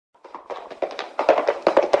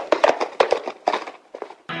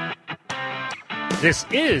This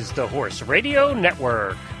is the Horse Radio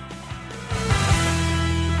Network.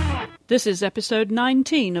 This is episode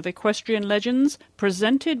 19 of Equestrian Legends,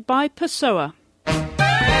 presented by Pessoa.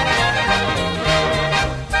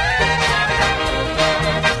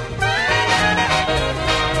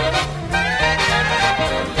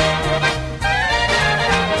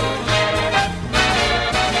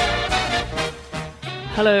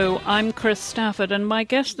 Hello, I'm Chris Stafford, and my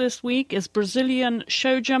guest this week is Brazilian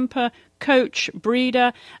show jumper, coach,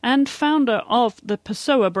 breeder, and founder of the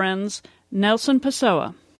Pessoa brands, Nelson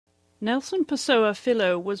Pessoa. Nelson Pessoa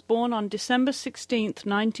Filho was born on December 16,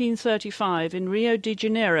 1935 in Rio de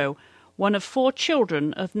Janeiro, one of 4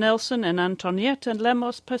 children of Nelson and Antonieta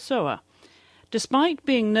Lemos Pessoa. Despite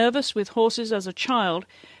being nervous with horses as a child,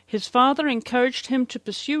 his father encouraged him to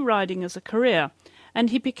pursue riding as a career, and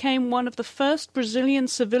he became one of the first Brazilian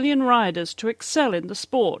civilian riders to excel in the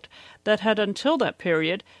sport that had until that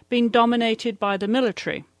period been dominated by the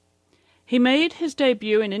military. He made his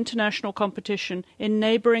debut in international competition in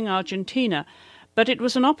neighbouring Argentina, but it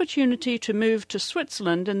was an opportunity to move to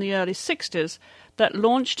Switzerland in the early 60s that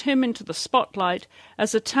launched him into the spotlight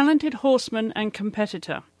as a talented horseman and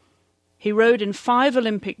competitor. He rode in 5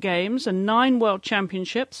 Olympic Games and 9 World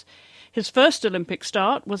Championships. His first Olympic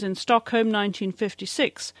start was in Stockholm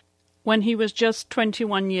 1956, when he was just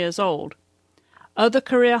 21 years old. Other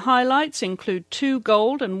career highlights include 2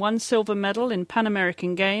 gold and 1 silver medal in Pan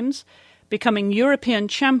American Games, becoming European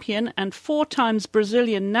champion and 4 times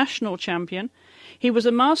Brazilian national champion. He was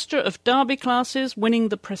a master of derby classes, winning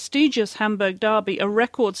the prestigious Hamburg Derby a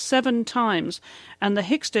record 7 times and the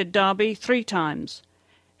Hickstead Derby 3 times.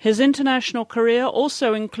 His international career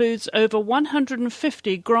also includes over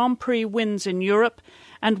 150 Grand Prix wins in Europe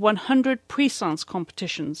and 100 Puissance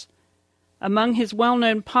competitions. Among his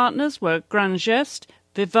well-known partners were Grand Geste,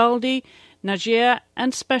 Vivaldi, Nagier,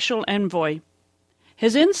 and Special Envoy.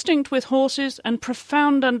 His instinct with horses and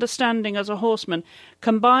profound understanding as a horseman,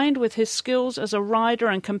 combined with his skills as a rider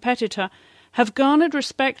and competitor, have garnered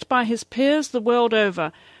respect by his peers the world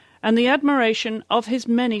over and the admiration of his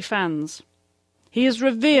many fans. He is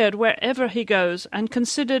revered wherever he goes and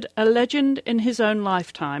considered a legend in his own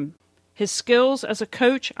lifetime. His skills as a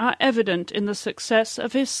coach are evident in the success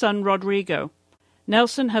of his son Rodrigo.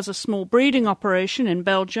 Nelson has a small breeding operation in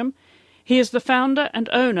Belgium. He is the founder and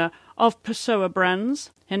owner of Pessoa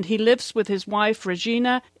brands, and he lives with his wife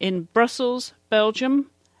Regina in Brussels, Belgium,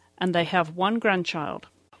 and they have 1 grandchild.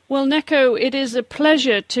 Well, Neco, it is a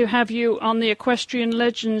pleasure to have you on the Equestrian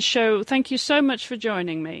Legends show. Thank you so much for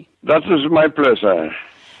joining me. That is my pleasure.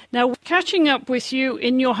 Now, catching up with you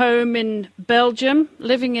in your home in Belgium,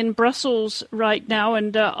 living in Brussels right now,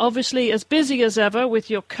 and obviously as busy as ever with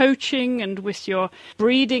your coaching and with your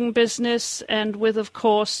breeding business and with, of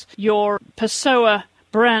course, your Pessoa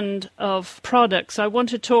brand of products. I want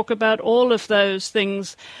to talk about all of those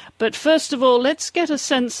things. But first of all, let's get a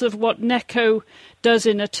sense of what Neco does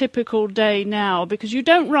in a typical day now, because you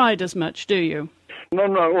don't ride as much, do you?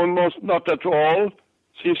 No, almost not at all.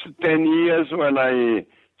 Since 10 years when I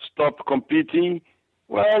stopped competing.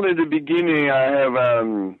 Well, in the beginning I have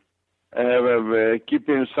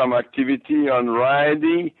keeping some activity on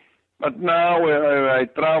riding, but now I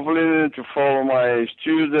travel to follow my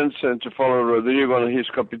students and to follow Rodrigo on his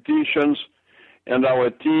competitions and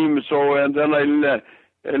our team. So, and then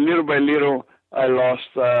little by little, I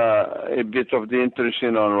lost a bit of the interest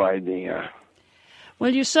in on riding.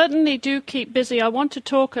 Well, you certainly do keep busy. I want to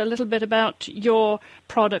talk a little bit about your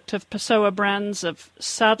product of Pessoa brands, of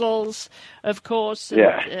saddles, of course.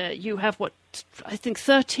 Yeah. You have, I think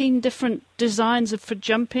 13 different designs for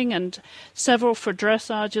jumping and several for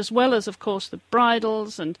dressage, as well as, of course, the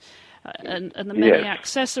bridles and the many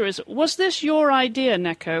accessories. Was this your idea,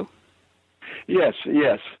 Neco? Yes.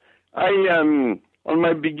 I on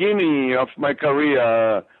my beginning of my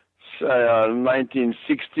career,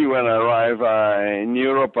 1960, when I arrived in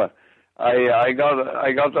Europe, I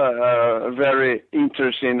got a very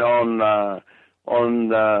interesting on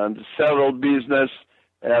the saddle business,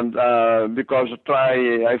 and because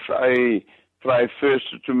I try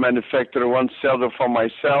first to manufacture 1 saddle for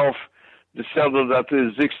myself, the saddle that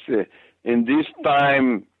existed in this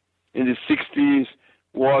time in the 60s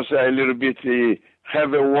was a little bit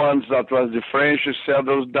heavy ones, that was the French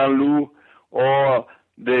saddles, Danlou, or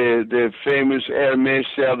the famous Hermès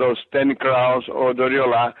saddles, Ten Crowns or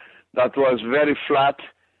Doriola, that was very flat.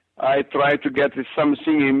 I tried to get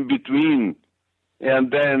something in between,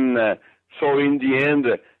 and then so in the end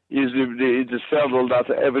is the saddle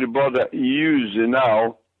that everybody uses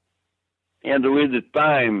now. And with the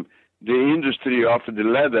time, the industry of the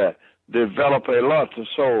leather developed a lot.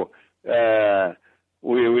 So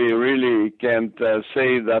we really can't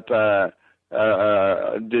say that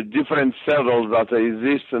the different saddles that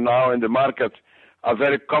exist now in the market are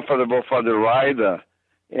very comfortable for the rider.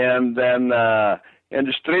 And then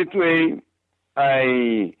and straightway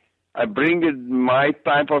I bring my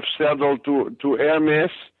type of saddle to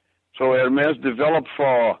Hermes. So Hermes developed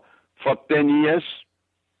for 10 years,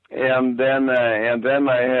 and then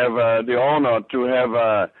I have the honor to have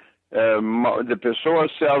the Pessoa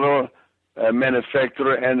saddle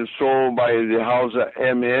manufactured and sold by the house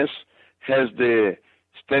Hermes. Has the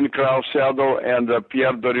Stanley Crown saddle and the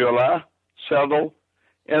Pierre Doriolà saddle,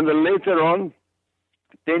 and later on,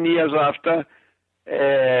 10 years after,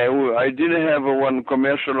 I didn't have one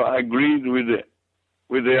commercial agreed with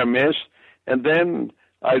Hermes, and then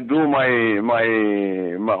I do my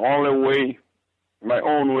own way,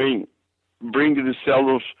 bring the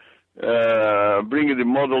saddles, bring the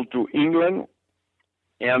model to England,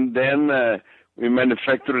 and then we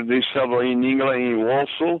manufacture this saddle in England, in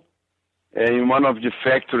Walsall, in one of the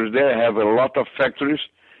factories there. I have a lot of factories,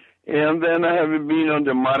 and then I have been on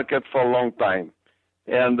the market for a long time.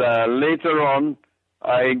 And later on,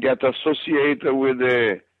 I get associated with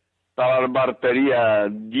the Talabarteria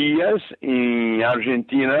Diaz in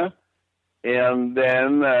Argentina, and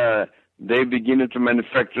then they begin to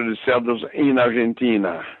manufacture the saddles in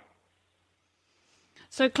Argentina.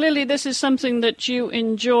 So clearly this is something that you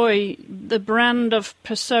enjoy. The brand of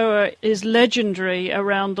Pessoa is legendary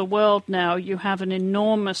around the world now. You have an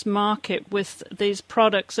enormous market with these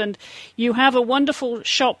products, and you have a wonderful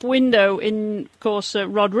shop window. Of course,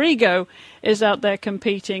 Rodrigo is out there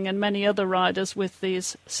competing, and many other riders with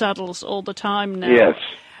these saddles all the time now. Yes.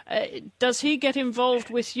 Does he get involved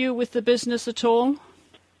with you with the business at all?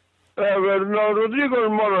 No, Rodrigo,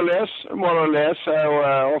 more or less. Of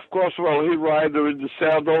course, he rides with the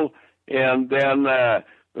saddle, and then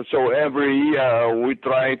so every year we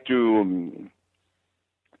try to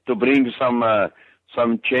bring some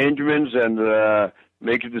changements and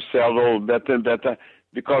make the saddle better and better.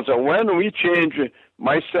 Because when we change,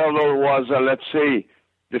 my saddle was, let's say,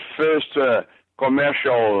 the first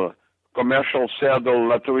commercial saddle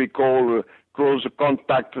that we call close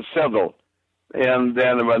contact saddle. And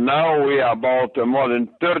then, but now we are about more than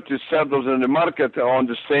 30 saddles in the market on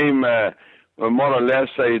the same, more or less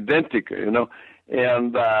identical,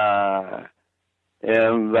 and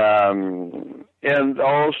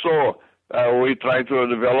also we try to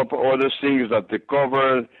develop other things, that the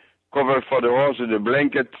cover for the horse, the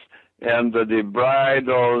blankets, and the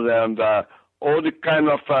bridle, and all the kind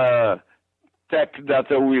of tech that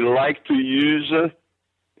we like to use,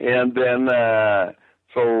 and then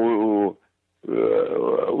so.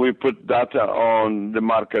 We put that on the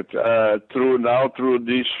market through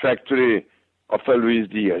this factory of Luis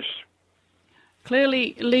Diaz.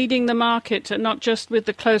 Clearly leading the market, not just with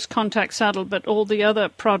the close contact saddle, but all the other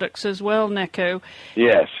products as well, Neko.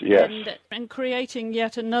 Yes. And creating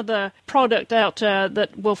yet another product out there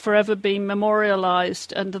that will forever be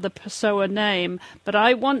memorialized under the Pessoa name. But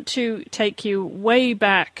I want to take you way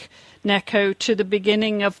back, Neko, to the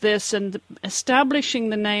beginning of this and establishing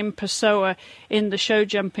the name Pessoa in the show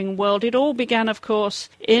jumping world. It all began, of course,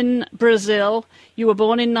 in Brazil. You were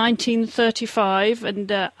born in 1935,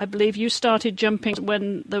 and I believe you started jumping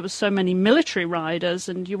when there were so many military riders,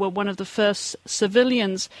 and you were one of the first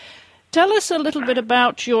civilians. Tell us a little bit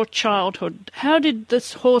about your childhood. How did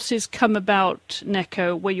this horses come about,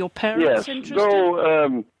 Neko? Were your parents interested?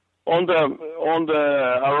 So on the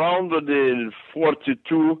around the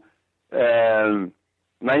 42.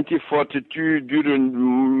 1942,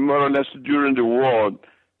 more or less during the war,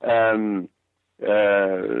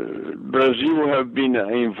 Brazil have been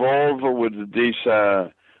involved with this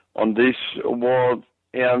on this war,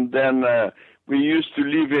 and then we used to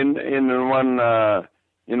live in one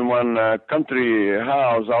country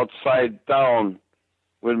house outside town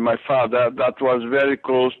with my father that was very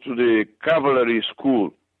close to the cavalry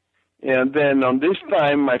school, and then on this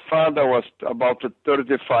time my father was about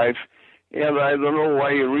 35. And I don't know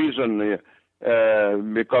why reason,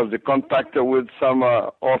 because the contact with some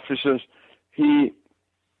officers, he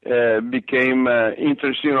became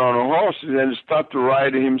interested on horses and started to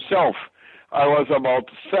ride himself. I was about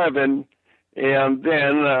 7, and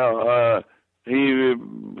then I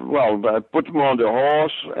put him on the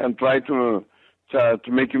horse and tried to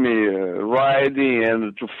make me riding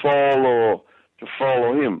and to follow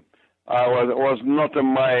him. I was not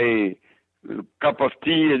my cup of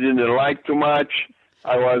tea. I didn't like too much.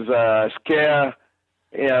 I was scared,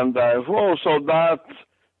 and so that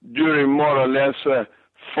during more or less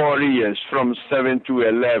 4 years, from 7 to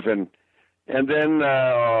 11. And then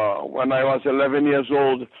when I was 11 years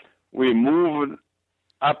old, we moved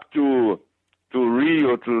up to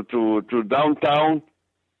Rio, to downtown,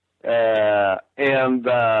 and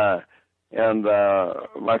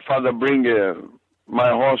my father bring my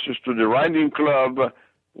horses to the riding club,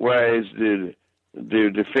 where is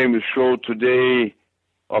the famous show today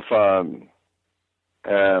of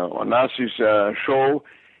Onassis show,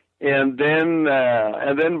 and then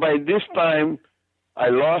by this time I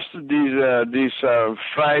lost this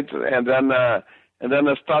fight, and then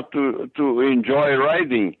I start to enjoy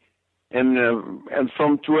riding, and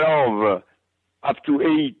from 12 up to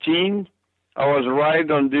 18, I was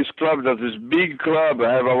riding on this club, that is big club.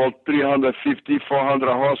 I have about 350, 400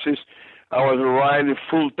 horses. I was riding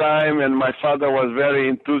full time, and my father was very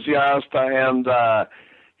enthusiastic, and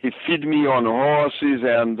he feed me on horses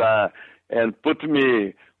and put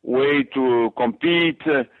me way to compete.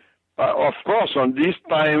 Of course, on this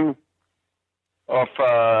time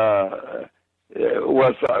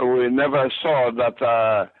we never saw that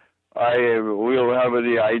I will have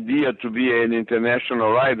the idea to be an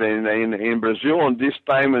international rider in Brazil. On this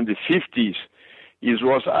time in the 50s, it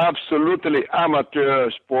was absolutely amateur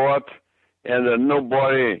sport, and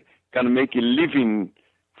nobody can make a living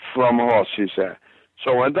from horses.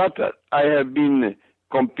 So and that I have been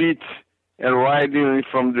compete and riding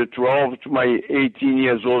from the 12 to my 18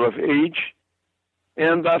 years old of age,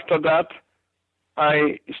 and after that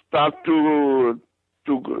I start to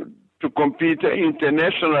compete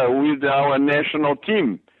international with our national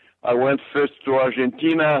team. I went first to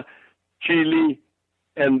Argentina, Chile,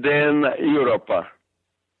 and then Europe.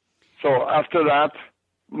 So after that,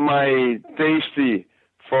 my taste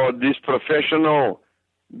for this professional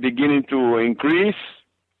beginning to increase,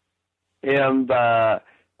 and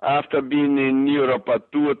after being in Europe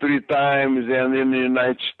 2 or 3 times and in the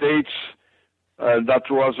United States, that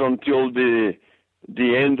was until the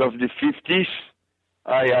end of the 50s.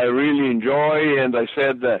 I really enjoy, and I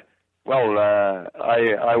said,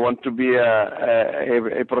 I want to be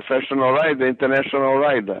a professional rider, international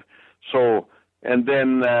rider. So, and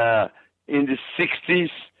then in the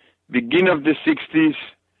 60s, beginning of the 60s,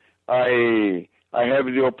 I have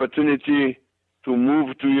the opportunity to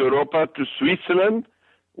move to Europe, to Switzerland,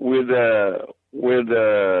 with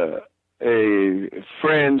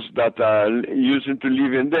friends that used to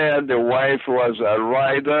live in there. The wife was a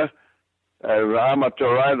rider,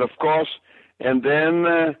 amateur rider, of course, and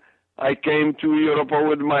then I came to Europe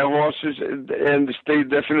with my horses and stayed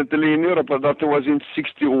definitely in Europe. That was in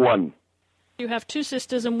 61. You have 2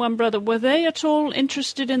 sisters and 1 brother. Were they at all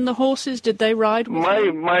interested in the horses? Did they ride with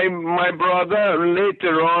you? My brother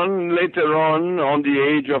later on the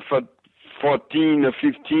age of 14 or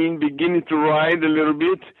 15, beginning to ride a little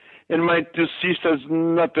bit, and my 2 sisters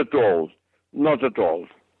not at all.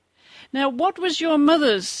 Now, what was your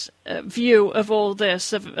mother's view of all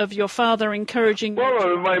this, of your father encouraging you?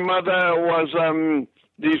 Well, my mother was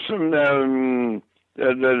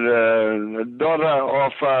the daughter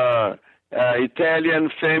of Italian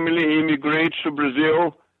family, immigrates to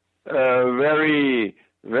Brazil, very,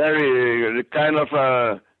 very kind of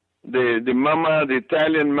the mama, the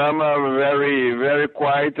Italian mama, very, very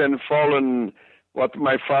quiet and following what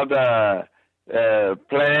my father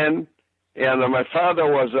planned. And my father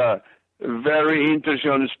was very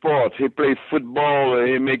interested in sport. He played football,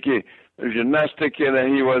 he make gymnastics,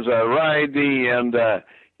 and he was riding, and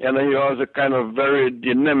he was a kind of very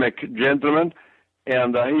dynamic gentleman.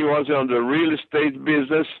 And he was on the real estate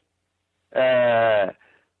business.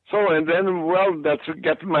 So, and then, well, that's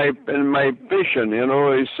got my passion,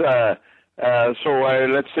 is, so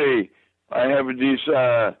let's say, I have this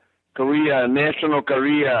career, national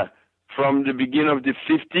career, from the beginning of the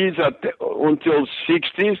 50s until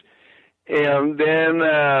 60s, and then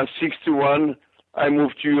 61, I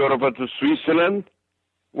moved to Europe, to Switzerland,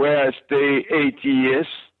 where I stay 8 years.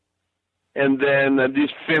 And then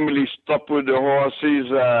this family stopped with the horses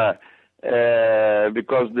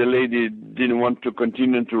because the lady didn't want to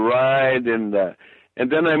continue to ride. And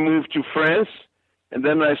then I moved to France, and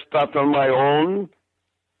then I started on my own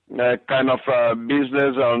kind of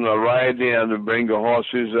business on riding and bring the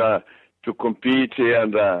horses to compete.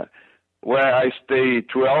 And where I stayed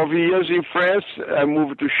 12 years in France, I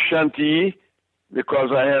moved to Chantilly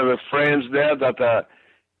because I have friends there that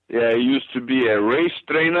used to be a race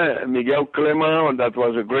trainer, Miguel Clement, that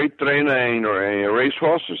was a great trainer in race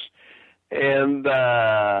horses. And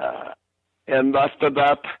after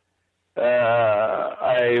that,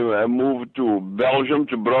 I moved to Belgium,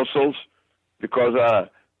 to Brussels, because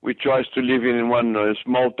we chose to live in one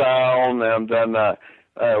small town, and then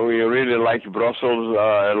we really like Brussels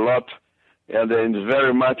a lot, and it's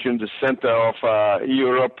very much in the center of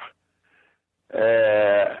Europe.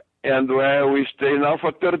 and where we stay now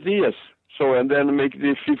for 30 years. So, and then make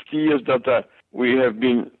the 50 years that we have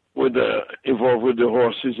been involved with the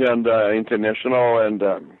horses and international and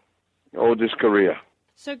all this career.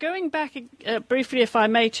 So going back briefly, if I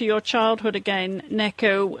may, to your childhood again,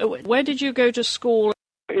 Neco, where did you go to school?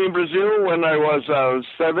 In Brazil, when I was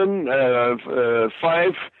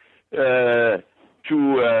 5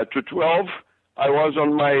 to 12, I was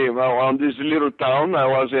on this little town. I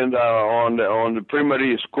was on the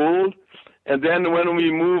primary school, and then when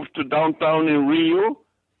we moved to downtown in Rio,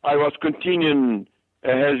 I was continuing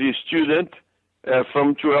as a student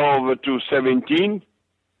from 12 to 17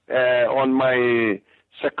 on my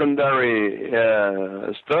secondary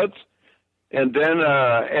studies, and then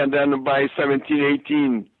by 17,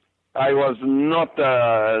 18, I was not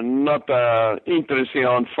interested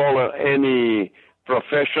on follow any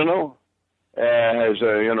professional as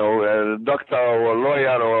a doctor or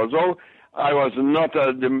lawyer or so. I was not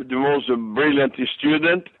the most brilliant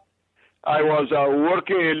student. I was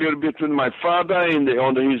working a little bit with my father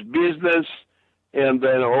on his business, and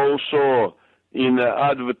then also in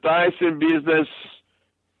advertising business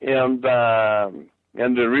and the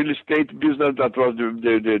real estate business. That was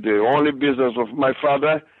the only business of my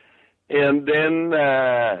father. And then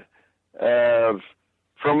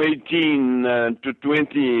from 18 to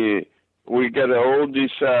 20, we got all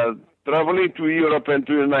this traveling to Europe and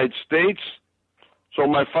to the United States. So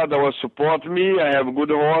my father was support me. I have good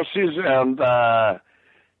horses, and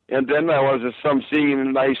then I was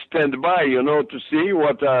something I stand by, to see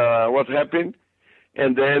what happened.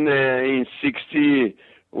 And then in 60,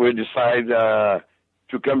 we decided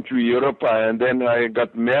to come to Europe, and then I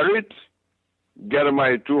got married, got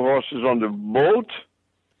my 2 horses on the boat,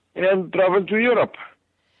 and traveled to Europe.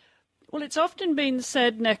 Well, it's often been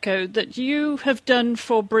said, Neco, that you have done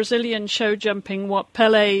for Brazilian show jumping what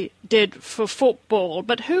Pelé did for football.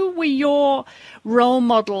 But who were your role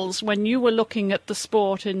models when you were looking at the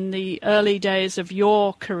sport in the early days of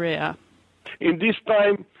your career? In this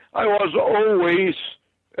time, I was always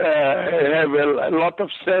have a lot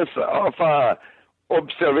of sense of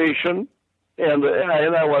observation, and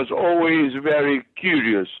I was always very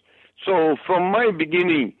curious. So from my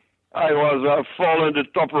beginning, I was following the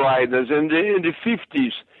top riders. In the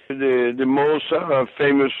 50s, the most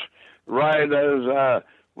famous riders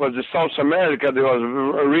was the South America. There was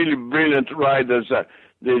really brilliant riders,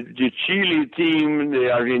 the Chile team,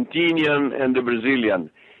 the Argentinian, and the Brazilian.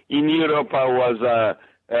 In Europe, I was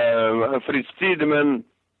Fritz Tiedemann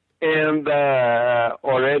and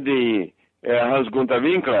already Hans-Gunther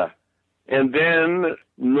Winkler. And then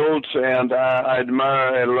notes, and I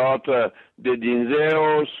admire a lot the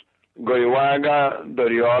Dinzeus, Goiwaga,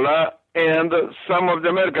 Doriola, and some of the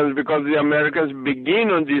Americans, because the Americans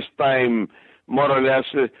begin on this time, more or less,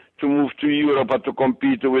 to move to Europe to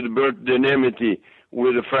compete with Bert Denemity,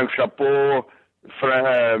 with Frank Chapeau,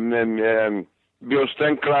 Bill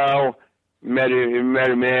Stanklau,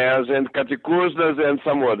 Mary Mayers, and Cathy Kouznas, and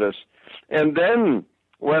some others. And then,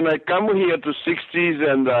 when I come here to 60s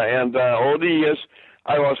and all the years,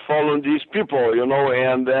 I was following these people,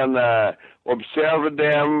 and then observed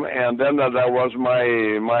them, and then that was my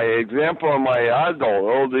example, my idol,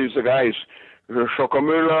 all these guys,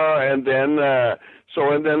 Schockemüller, and then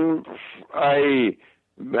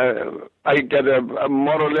I get a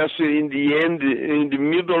more or less in the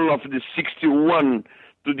middle of the 61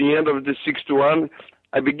 to the end of the 61,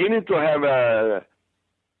 I beginning to have a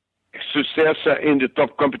success in the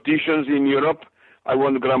top competitions in Europe. I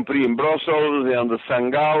won the Grand Prix in Brussels and the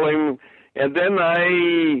St. Gallen, and then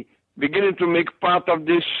I beginning to make part of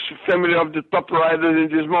this family of the top riders in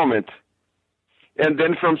this moment. And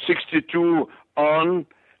then from 62 on,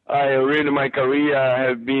 my career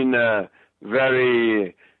have been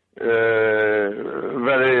very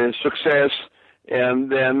success. And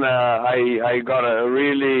then I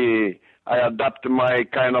adapt my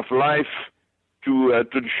kind of life to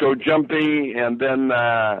the show jumping, and then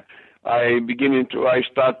I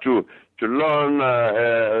start to learn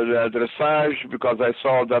dressage, because I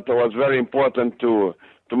saw that it was very important to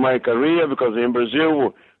my career, because in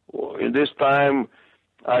Brazil, in this time,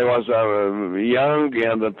 I was young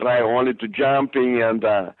and try only to jumping, and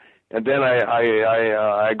then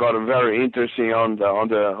I got very interesting on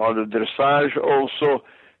the dressage also,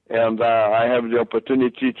 and I have the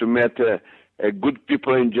opportunity to meet good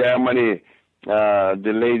people in Germany.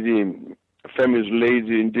 The famous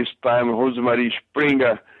lady in this time, Rosemarie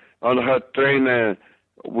Springer, on her trainer,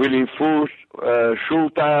 William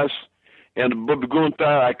Schultas, and Bob Gunther.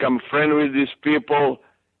 I come friend with these people,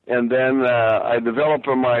 and then I develop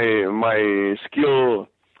my skill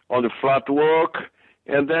on the flat work,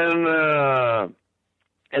 and then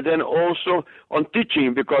and then also on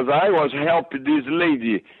teaching, because I was helping this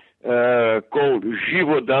lady called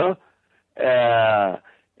Givaudan,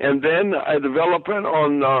 and then I developed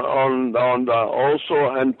on also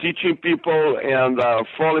on teaching people and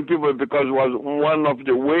following people, because it was one of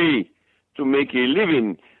the way to make a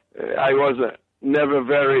living. I was never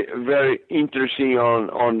very, very interested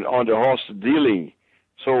on the horse dealing.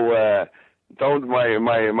 So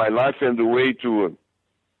my life and the way to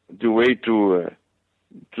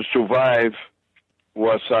survive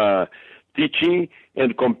was teaching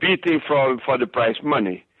and competing for the prize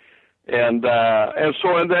money, and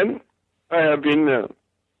then I have been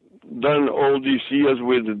done all these years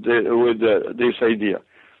with this idea.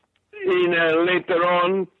 Later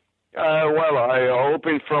on, I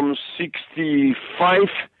opened from 65,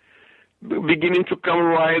 beginning to come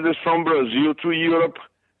riders from Brazil to Europe,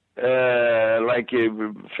 like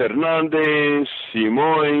Fernandes,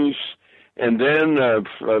 Simões, and then a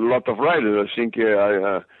lot of riders. I think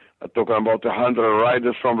I'm talking about 100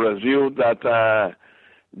 riders from Brazil that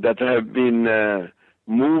have been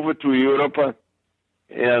moved to Europe,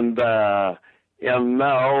 and now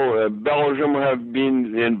Belgium have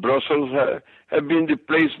been, in Brussels have been the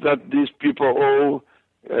place that these people all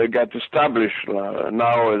got established.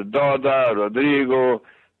 Now Doda, Rodrigo,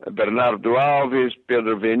 Bernardo Alves,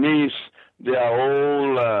 Pedro Venice, they are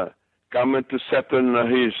all coming to set on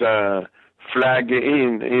his flag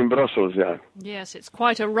in Brussels. Yeah. Yes, it's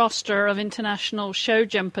quite a roster of international show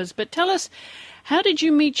jumpers. But tell us, how did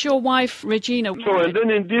you meet your wife, Regina? So, and then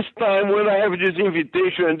in this time, when I have this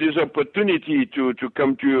invitation and this opportunity to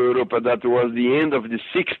come to Europe, that was the end of the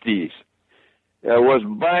 60s. Was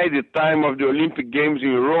by the time of the Olympic Games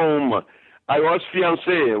in Rome. I was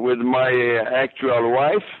fiancé with my actual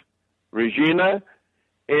wife, Regina,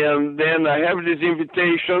 and then I have this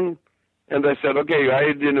invitation, and I said, okay,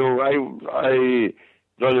 I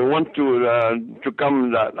don't want to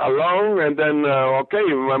come along, and then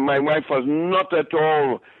my wife was not at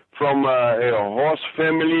all from a horse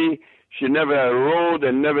family. She never rode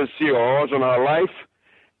and never see a horse in her life.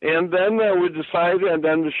 And then we decided, and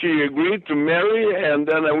then she agreed to marry, and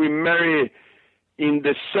then we married in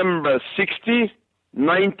December 60,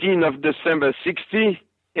 19th of December 60,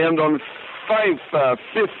 and on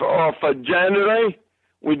 5th of January,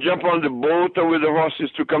 we jump on the boat with the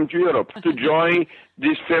horses to come to Europe, to join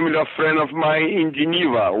this family of friend of mine in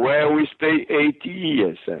Geneva, where we stay 8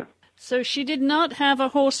 years. So she did not have a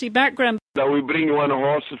horsey background. We bring one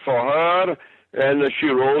horse for her, and she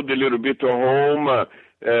rode a little bit to home,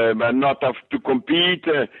 but not have to compete,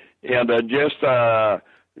 and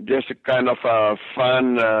just kind of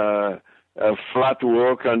fun, flat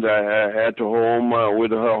work and at home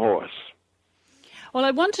with her horse. Well,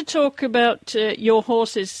 I want to talk about your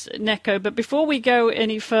horses, Neko, but before we go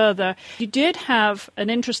any further, you did have an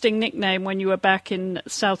interesting nickname when you were back in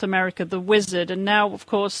South America, the Wizard, and now, of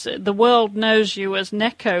course, the world knows you as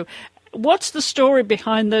Neko. What's the story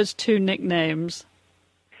behind those two nicknames?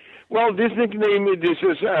 Well, this nickname, this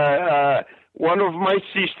is one of my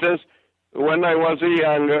sisters when I was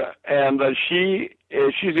younger, and she's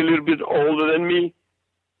a little bit older than me,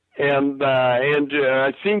 and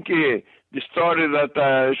I think the story that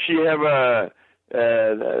she have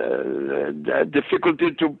a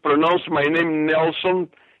difficulty to pronounce my name, Nelson,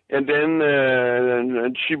 and then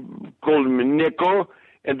she called me Neko,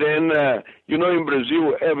 and then, in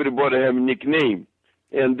Brazil, everybody have a nickname,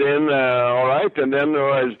 and then, all right, and then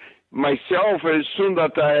myself, as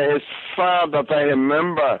far that I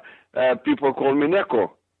remember, people call me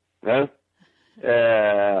Neko, and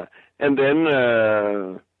then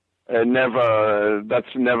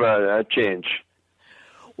that's never a change.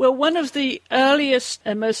 Well, one of the earliest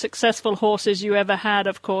and most successful horses you ever had,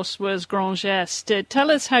 of course, was Grand Geste. Tell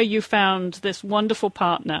us how you found this wonderful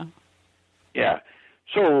partner. Yeah.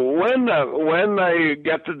 So when I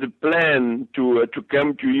got the plan to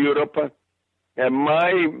come to Europe,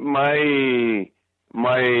 my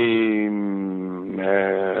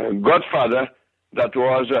godfather, that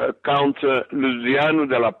was Count Luciano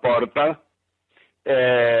de la Porta.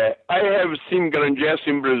 I have seen Grand Geste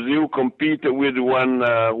in Brazil compete with one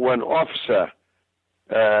officer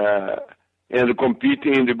and compete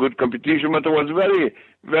in the good competition, but it was very,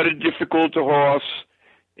 very difficult horse.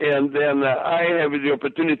 And then I have the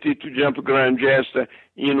opportunity to jump Grand Geste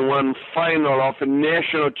in one final of a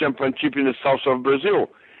national championship in the south of Brazil.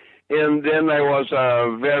 And then I was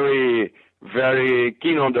very, very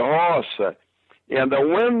keen on the horse. And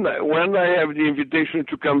when I have the invitation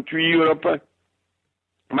to come to Europe,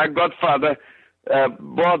 my godfather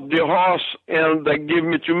bought the horse and gave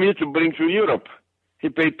me to bring to Europe. He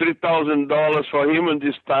paid $3,000 for him in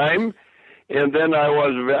this time, And then I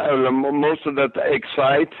was most of that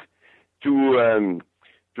excited to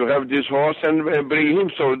have this horse and bring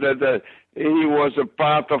him, so that he was a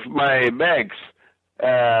part of my bags.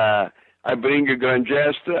 I bring a Grand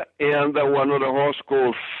Jester and one other horse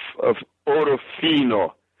called Oro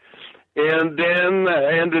Fino. And then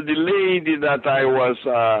the lady that I was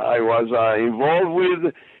involved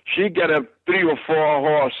with, she got 3 or 4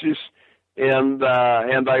 horses, and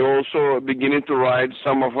I also beginning to ride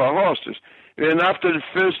some of her horses. And after the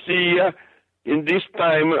first year, in this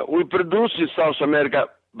time, we produced in South America,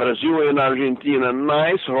 Brazil and Argentina,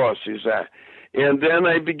 nice horses. And then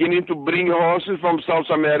I beginning to bring horses from South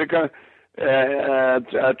America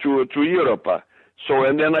to Europe. So,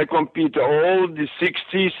 and then I compete all the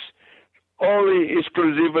 60s only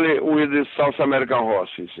exclusively with the South American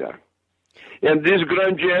horses. And this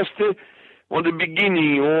Grand Jester, on the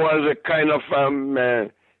beginning, was a kind of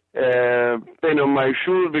pain on my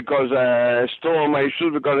shoes, because I stole my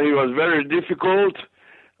shoes because he was very difficult.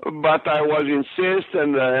 But I was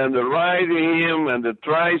insistent and riding him and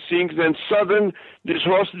try things. And suddenly, this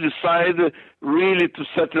horse decided really to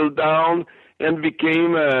settle down and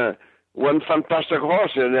became one fantastic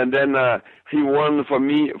horse. And then he won for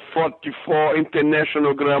me 44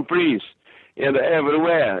 international Grand Prix, and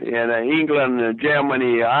everywhere, in England,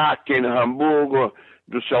 Germany, Aachen, Hamburg,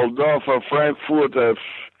 Düsseldorf, Frankfurt,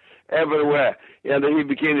 everywhere. And he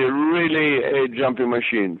became really a jumping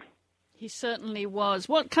machine. He certainly was.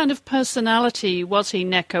 What kind of personality was he,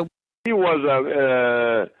 Neco? He was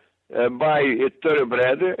by a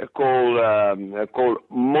thoroughbred called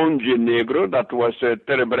Monge Negro. That was a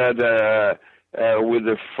thoroughbred with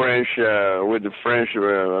the French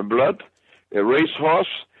blood, a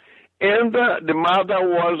racehorse. And the mother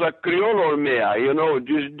was a Criollo mare,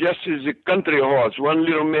 just as a country horse. One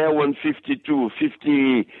little mare, 152,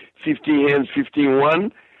 50 hands,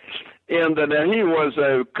 15-1. And he was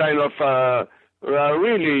a kind of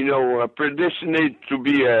really, predestined to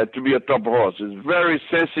be a top horse. It's very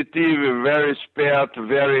sensitive, very spared,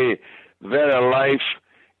 very, very alive,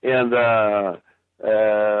 and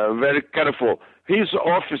very careful. His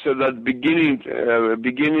officer that beginning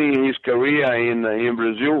his career in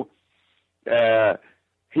Brazil,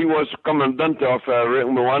 he was commandant of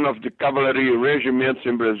one of the cavalry regiments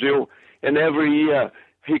in Brazil, and every year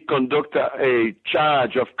he conducted a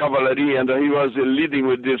charge of cavalry, and he was leading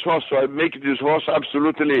with this horse. So I make this horse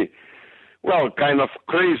absolutely, kind of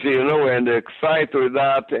crazy, and excited with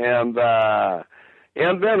that. And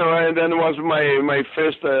then was my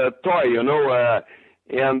first toy, and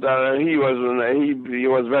he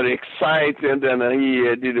was very excited, and then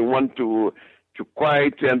he didn't want to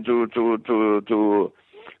quiet and to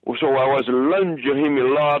so I was lunging him a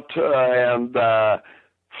lot, and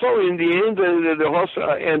so in the end, the horse,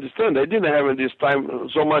 I understand, I didn't have at this time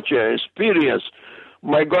so much experience.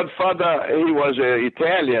 My godfather, he was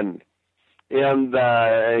Italian, and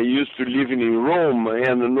used to live in Rome,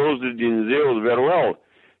 and knows the Dinzels very well.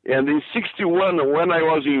 And in 61, when I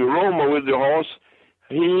was in Rome with the horse,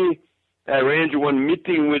 he arranged one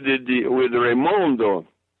meeting with Raimondo.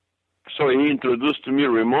 So he introduced to me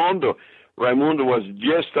Raimondo. Raimondo was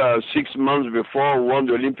just 6 months before won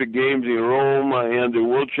the Olympic Games in Rome and the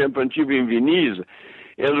World Championship in Venice.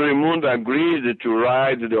 And Raimondo agreed to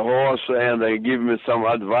ride the horse and give me some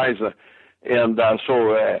advice. And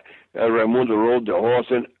so Raimondo rode the horse,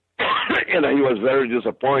 and and he was very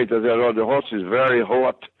disappointed. I said, the horse is very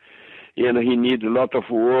hot, and he needs a lot of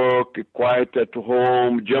work, quiet at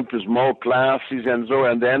home, jump small classes, and so.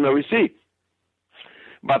 And then we see.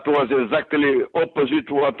 But it was exactly opposite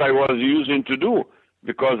to what I was using to do,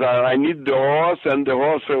 because I need the horse, and the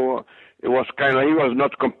horse, it was he was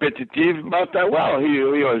not competitive, but he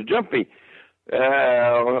was jumping.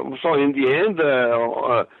 So in the end,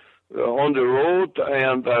 on the road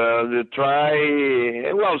and the try,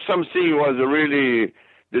 something was really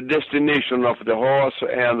the destination of the horse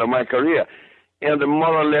and my career. And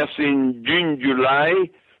more or less in June, July,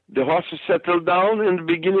 the horse settled down and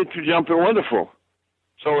beginning to jump wonderful.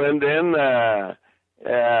 So, and then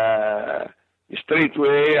straight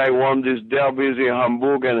away I won these derbies in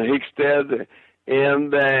Hamburg and Hickstead,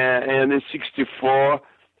 and in 64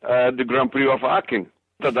 the Grand Prix of Aachen.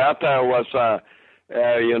 So that was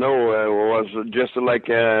was just like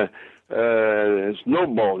a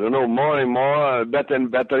snowball, more and more, better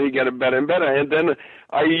and better. He got better and better, and then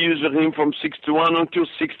I used him from 61 until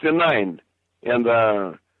 69, and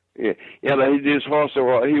this horse,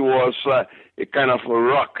 he was a kind of a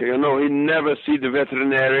rock, he never see the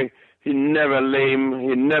veterinary, he never lame,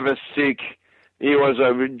 he never sick, he was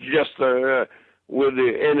just with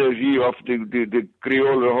the energy of the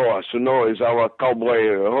Criollo horse, is our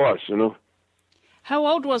cowboy horse, How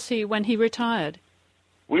old was he when he retired?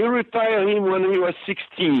 We retired him when he was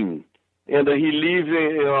 16, and he lived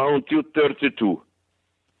until 32.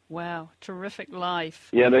 Wow, terrific life.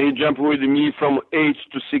 Yeah, and he jumped with me from 8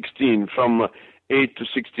 to 16, from 8 to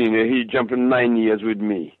 16. He jumped 9 years with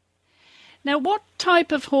me. Now, what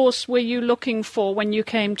type of horse were you looking for when you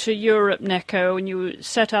came to Europe, Neko, and you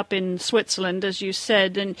set up in Switzerland, as you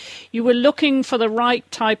said, and you were looking for the right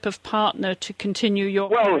type of partner to continue your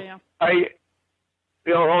career?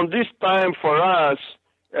 On this time for us,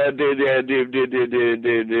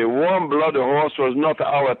 the warm-blooded horse was not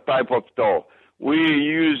our type of dog. We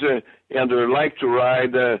use and we like to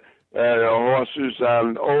ride horses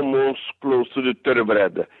almost close to the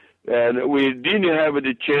thoroughbred. And we didn't have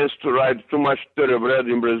the chance to ride too much thoroughbred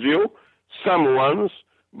in Brazil, some ones,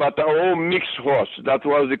 but all mixed horse. That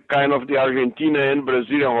was the kind of the Argentina and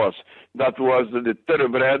Brazilian horse. That was the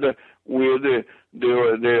thoroughbred with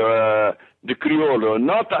the Criollo.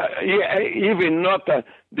 Not even not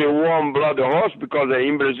the warm-blooded horse, because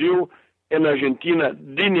in Brazil and Argentina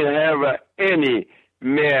didn't have any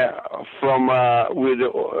mare from with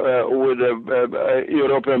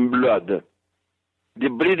European blood. The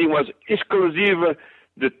breeding was exclusive,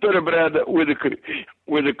 the thoroughbred with the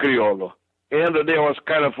Criollo. And there was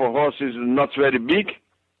kind of horses not very big,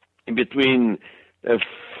 in between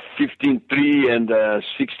 15.3 and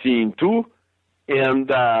 16.2, and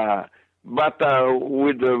but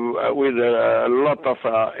with a lot of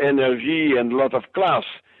energy and a lot of class.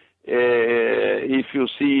 If you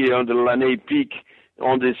see on the Lanay Peak,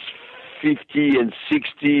 on the 50s and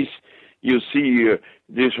 60s, you see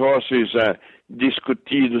these horses,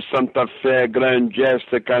 Discutido, Santa Fe, Grand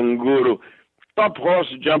Jester, Canguro, top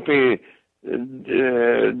horse jumping,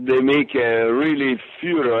 they make really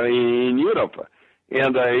furor in Europe.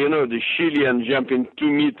 And, the Chilean jumping 2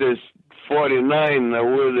 meters 49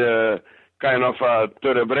 with a kind of a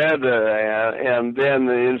thoroughbred, and then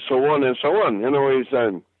and so on and so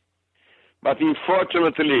on. But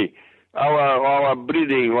unfortunately, our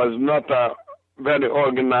breeding was not very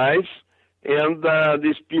organized, and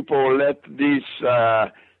these people let these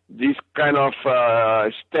kind of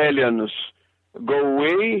stallions go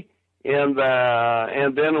away, and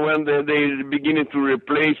then when they beginning to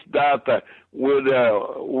replace that with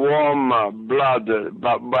warm blood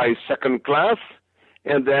by second class,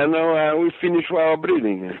 and then we finish our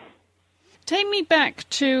breeding. Take me back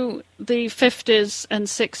to the 50s and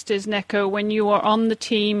 60s, Neko, when you were on the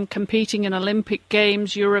team competing in Olympic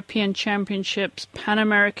Games, European Championships, Pan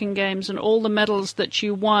American Games, and all the medals that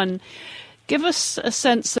you won. Give us a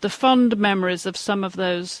sense of the fond memories of some of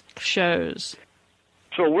those shows.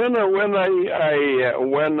 So when I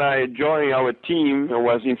joined our team, it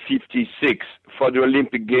was in '56 for the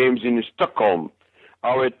Olympic Games in Stockholm.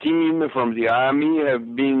 Our team from the Army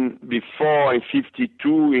have been before in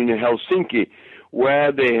 '52 in Helsinki,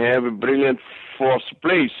 where they have a brilliant fourth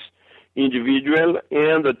place, individual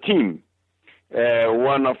and a team.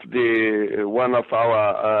 One of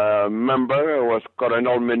our member was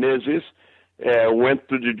Coronel Menezes. Went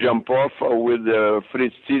to the jump off with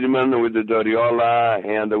Fritz Tiedemann, with the Doriola,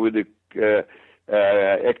 and with the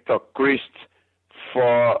Hector Christ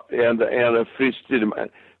and Fritz Tiedemann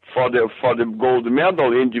for the gold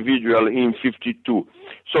medal individual in '52.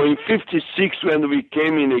 So in '56 when we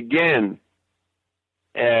came in again,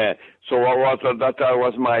 that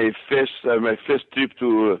was my first trip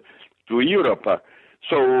to Europe.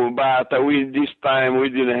 So, but this time we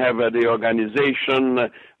didn't have the organization.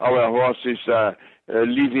 Our horses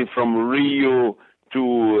leaving from Rio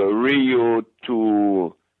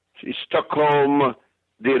to Stockholm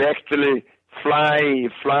directly, fly.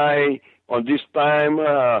 On this time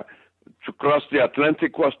to cross the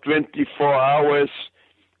Atlantic was 24 hours,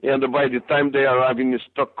 and by the time they arrived in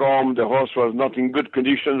Stockholm, the horse was not in good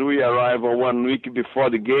conditions. We arrived 1 week before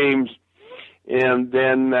the games, and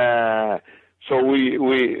then. So we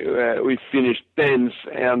finished 10th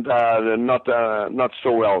and not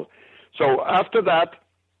so well. So after that,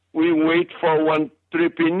 we wait for one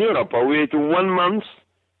trip in Europe. We wait 1 month.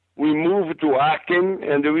 We moved to Aachen,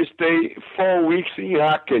 and we stay 4 weeks in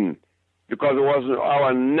Aachen because it was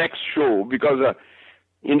our next show. Because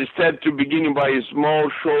instead to begin by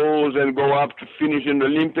small shows and go up to finish in the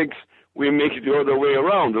Olympics, we make it the other way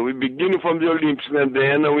around. We begin from the Olympics, and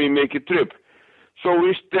then we make a trip. So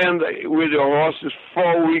we stand with the horses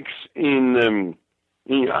 4 weeks in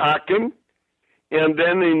Aachen, and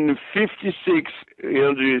then in '56,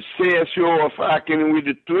 the CSO of Aachen with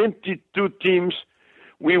the 22 teams,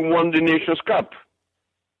 we won the Nations Cup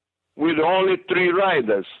with only 3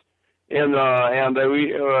 riders, and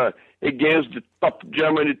we against the top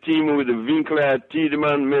Germany team with the Winkler,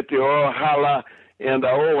 Tiedemann, Meteor, Haller, and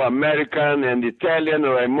all American and Italian,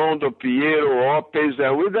 Raimondo, Piero, Opes,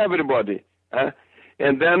 with everybody.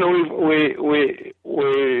 And then we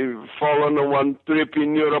followed one trip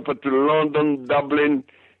in Europe to London, Dublin,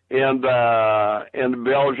 and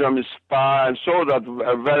Belgium, Spa, and so that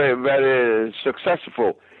very, very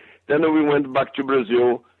successful. Then we went back to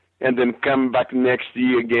Brazil, and then come back next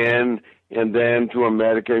year again, and then to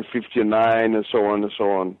America in '59, and so on and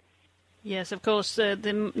so on. Yes, of course, the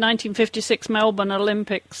 1956 Melbourne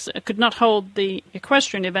Olympics could not hold the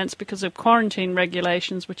equestrian events because of quarantine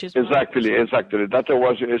regulations, which is... Exactly. That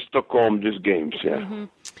was in Stockholm, these games, yeah. Mm-hmm.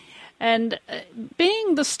 And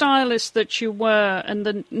being the stylist that you were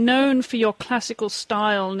and known for your classical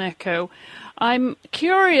style, Neko, I'm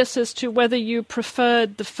curious as to whether you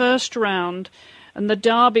preferred the first round and the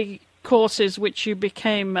Derby courses, which you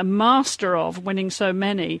became a master of, winning so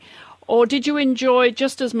many, or did you enjoy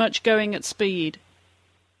just as much going at speed?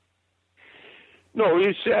 No,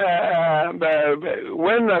 it's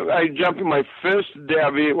when I jumped my first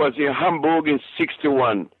Derby was in Hamburg in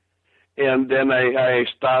 '61, and then I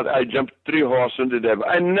jumped 3 horses in the Derby.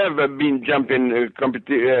 I never been jumping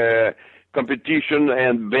competition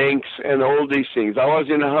and banks and all these things. I was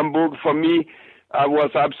in Hamburg. For me, I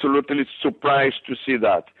was absolutely surprised to see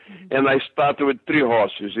that. Mm-hmm. And I started with 3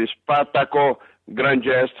 horses: Spartaco, Grand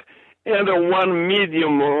Jest, and one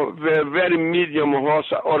medium, very medium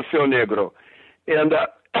horse, Orfeo Negro. And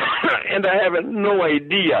and I have no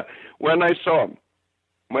idea. When I saw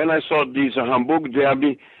this Hamburg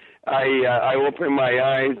Derby, I opened my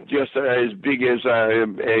eyes just as big as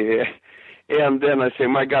and then I say,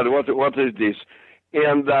 my God, what is this?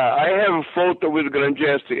 And I have a photo with Grand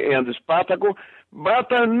Jest and Spartaco, but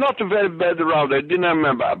not a very bad round. I didn't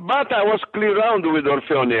remember. But I was clear round with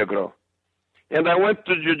Orfeo Negro. And I went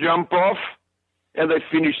to the jump off, and I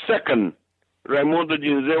finished second. Raimondo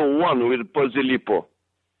Ginzel won with Posillipo,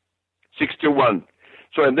 61.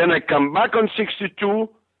 So and then I come back on 62,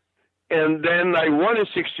 and then I won in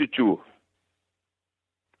 62.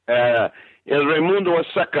 And Raimondo was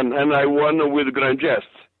second, and I won with Grand Jest.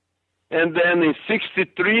 And then in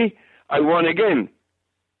 63, I won again.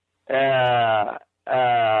 And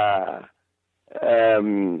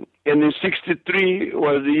in 63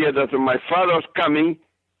 was the year that my father was coming,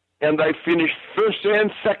 and I finished first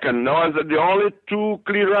and second. Now was the only 2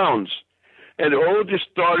 clear rounds. And all the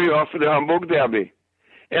story of the Hamburg Derby.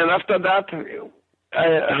 And after that,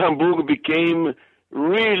 Hamburg became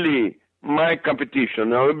really my competition.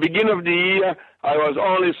 Now, at the beginning of the year, I was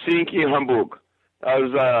only thinking Hamburg.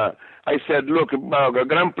 I said, look,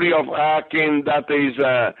 Grand Prix of Aachen, that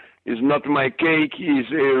is not my cake,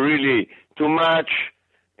 is really too much.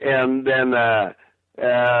 And then,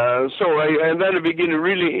 and then I began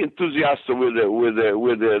really enthusiastic with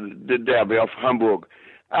the Derby of Hamburg.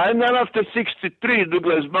 And then after 63,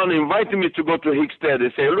 Douglas Brown invited me to go to Hickstead.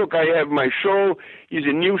 They say, look, I have my show. It's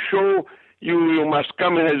a new show. You must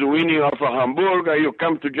come as winning of Hamburg. You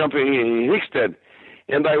come to jump in Hickstead.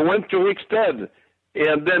 And I went to Hickstead.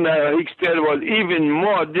 And then Hickstead was even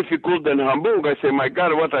more difficult than Hamburg. I say, my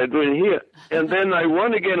God, what am I doing here? And then I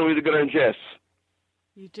won again with Grand Jest.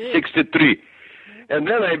 You did? 63. And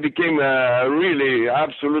then I became really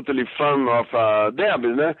absolutely fan of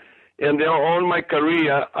derbies. And all my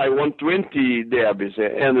career, I won 20 derbies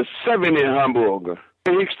and 7 in Hamburg.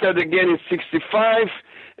 Hickstead again in 65,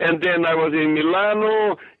 and then I was in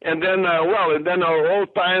Milano, and then, all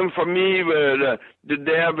time for me, the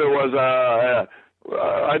derby was,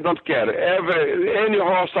 I don't care. Any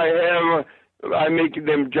horse I have, I make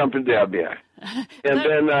them jump in derby. And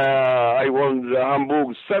then I won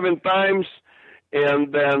Hamburg 7 times,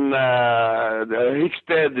 and then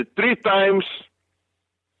Hickstead 3 times,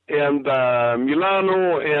 and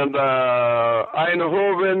Milano, and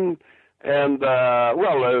Eindhoven, and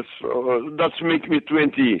that's make me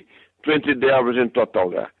 20 derbies in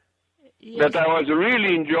total. Yes. That I was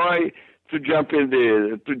really enjoy to jump in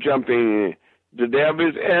the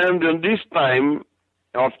derbies, and in this time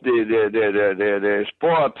of the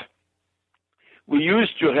sport, we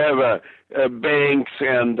used to have banks,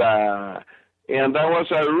 and I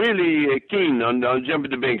was really keen on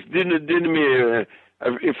jumping the banks. Didn't me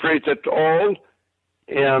afraid at all,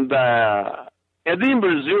 and in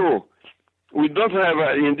Brazil we don't have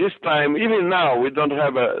in this time, even now we don't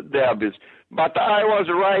have derbies. But I was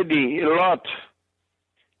riding a lot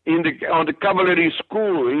on the cavalry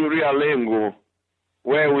school in Realengo,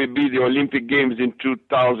 where we beat the Olympic Games in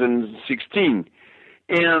 2016.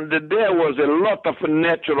 And there was a lot of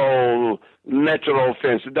natural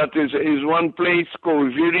fence. That is one place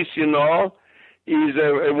called Jericinó, is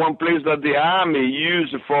one place that the army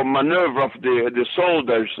used for maneuver of the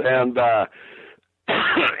soldiers. And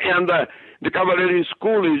and the cavalry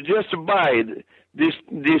school is just by this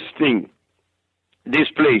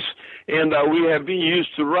place, and we have been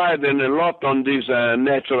used to riding a lot on these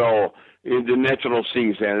natural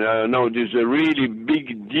things, and these really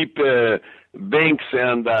big, deep banks,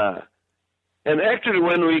 and actually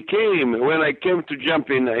when I came to jump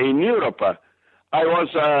in Europe,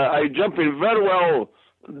 I jumped in very well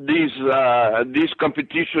these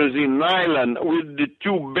competitions in Ireland with the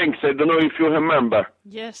two banks. I don't know if you remember.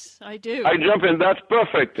 Yes, I do. I jumped in that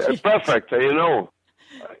perfect,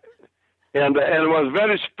 and it was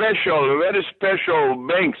very special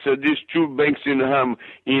banks. These two banks in Ireland.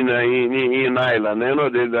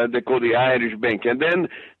 They call the Irish Bank, and then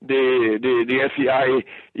the FEI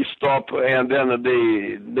stopped, and then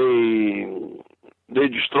they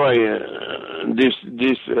destroy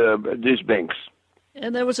these banks.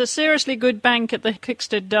 And there was a seriously good bank at the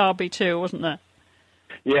Hickstead Derby too, wasn't there?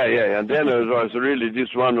 Yeah. And then it was really,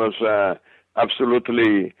 this one was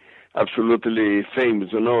absolutely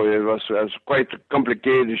famous. It was quite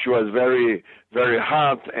complicated. She was very, very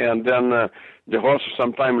hard, and then the horse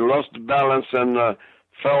sometimes lost balance and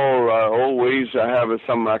fell. Always have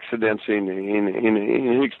some accidents in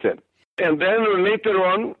Hickstead. And then later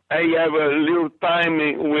on, I have a little time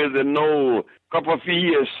with couple of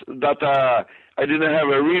years that I didn't have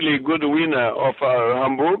a really good winner of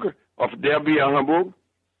Hamburg, of Derby in Hamburg.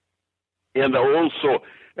 And also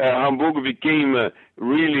Hamburg became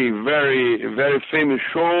really very, very famous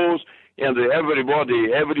shows, and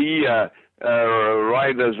everybody, every year,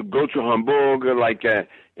 riders go to Hamburg, like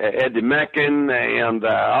Eddie Macken and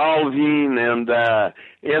Alvin, and I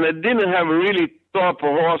didn't have really top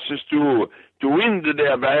horses to win the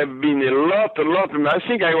Derby. I have been a lot. I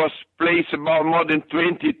think I was placed about more than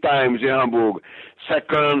 20 times in Hamburg,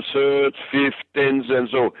 second, third, fifth, tenth, and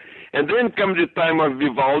so. And then comes the time of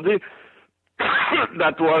Vivaldi.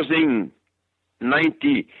 That was in the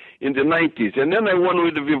 90s, and then I won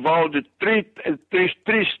with Vivaldi three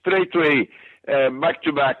straightway back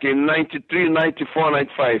to back in 93, 94,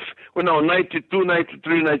 95. Well, no, 92,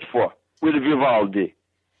 93, 94 with Vivaldi,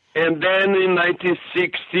 and then in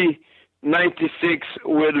 1960, 96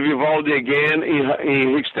 with Vivaldi again in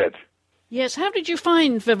Hickstead. Yes, how did you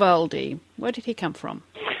find Vivaldi? Where did he come from?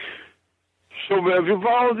 So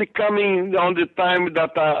Vivaldi coming on the time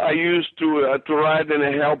that I used to ride and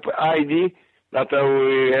help Heidi, that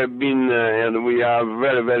we have been and we are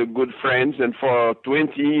very, very good friends, and for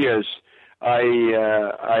 20 years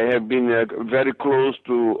I have been very close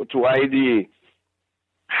to Heidi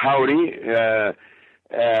Howry,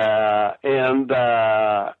 and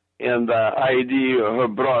Heidi, her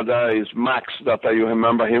brother is Max, that you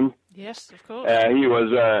remember him? Yes, of course. He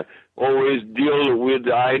was always deal with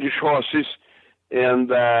the Irish horses. And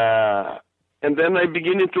then I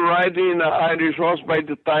began to ride in Irish horse by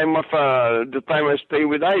the time I stayed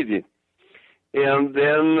with Heidi. And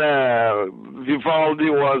then Vivaldi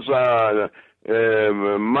was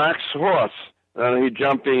Max horse, and he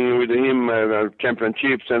jumping with him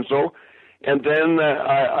championships and so. And then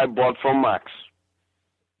I bought from Max.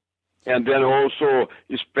 And then also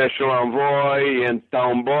Special Envoy and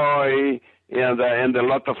Town Boy and a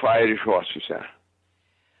lot of Irish horses.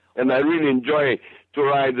 And I really enjoy to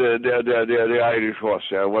ride the Irish horse.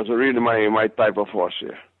 It was really my type of horse.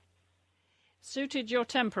 Suited your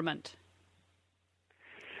temperament?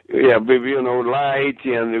 Yeah, baby, light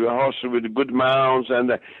and the horse with good mounts,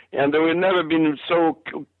 and we've never been so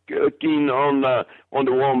keen on the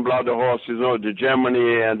warm-blooded horses, the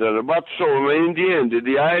Germany, but so in the end,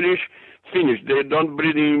 the Irish finished. They don't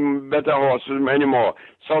breed in better horses anymore.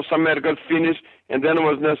 South America finished, and then it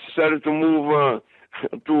was necessary to move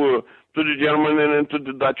to the German and to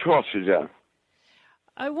the Dutch horses,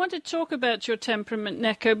 I want to talk about your temperament,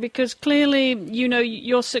 Neko, because clearly,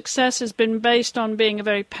 your success has been based on being a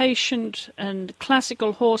very patient and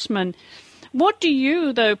classical horseman. What do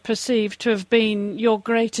you, though, perceive to have been your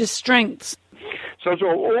greatest strengths? So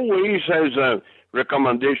always as a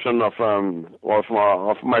recommendation of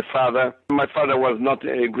my father. My father was not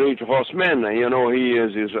a great horseman. He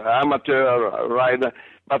is an amateur rider,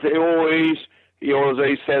 but he always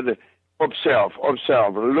said, observe,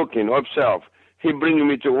 looking, observe. He bring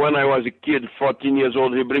me to, when I was a kid, 14 years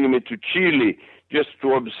old, he bring me to Chile just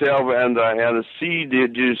to observe and see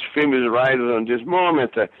these famous riders on this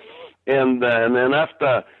moment. And then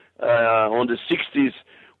after, on the 60s,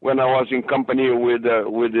 when I was in company with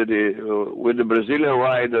the Brazilian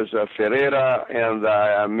riders, Ferreira and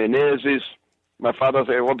Menezes, my father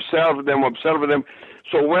said, observe them.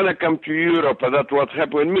 So when I come to Europe, that's what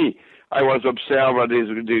happened with me. I was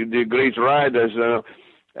observing the great riders,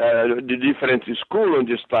 the different school in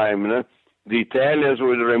this time, the Italians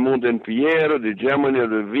with Raimondo and Piero, the Germany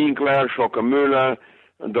with Winkler, Schockemüller,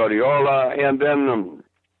 Doriola, and then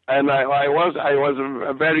and I was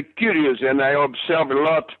very curious, and I observed a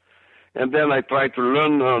lot, and then I tried to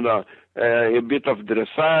learn a bit of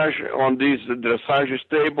dressage on this dressage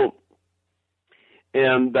stable,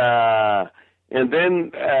 and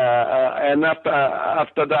then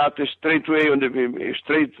after that straightway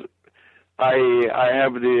I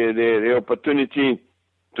have the opportunity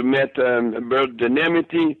to meet Bert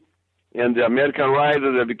Denemity and the American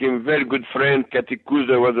rider. They became very good friend. Cathy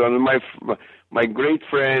Kuza was one of my great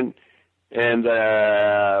friend, and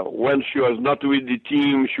when she was not with the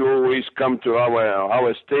team, she always come to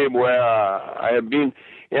our stable where I have been.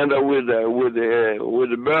 And with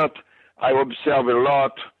Bert, I observe a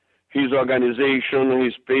lot his organization,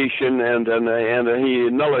 his patience, and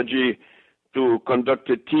his knowledge to conduct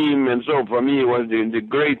a team. And so for me, he was the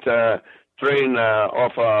great trainer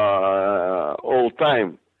of all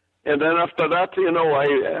time. And then after that,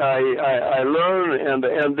 I learned,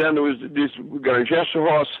 and then with this Grangesso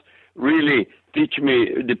horse really teach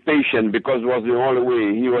me the patience, because it was the only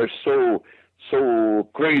way. He was so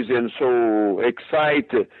crazy and so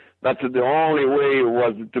excited that the only way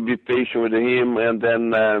was to be patient with him. And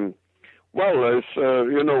then,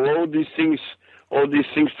 all these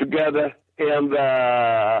things together. And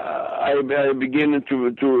I begin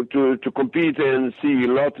to compete and see a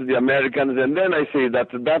lot of the Americans, and then I say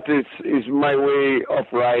that is my way of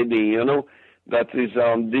riding, that is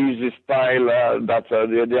this style that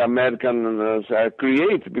the Americans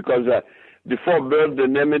create, because before Bert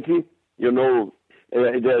Denemity, the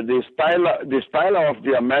style of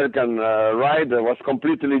the American rider was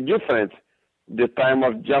completely different. The time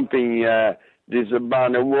of jumping, this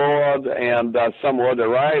Barney Ward and some other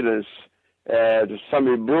riders.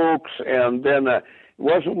 Sammy Brooks, and then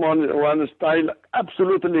was one style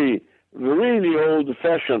absolutely really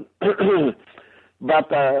old-fashioned. But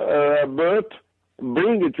Bert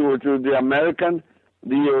bring it to the American,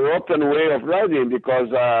 the European way of riding, because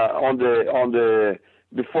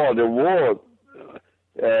before the war,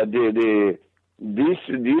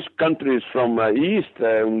 these countries from East,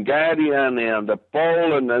 Hungarian and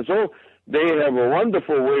Poland, and so they have a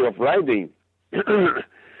wonderful way of riding.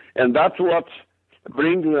 And that's what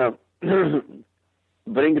bring to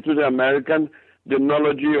the American the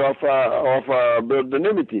knowledge of Bert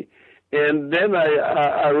Denemity. And then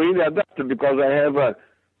I really adapted, because I have a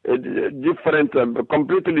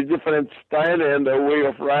completely different style and a way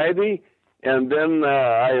of riding. And then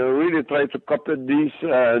I really try to copy this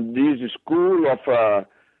school of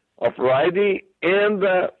riding, and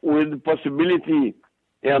with the possibility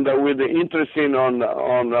and with the interest on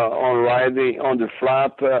riding on the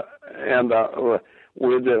flat and on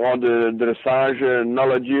the dressage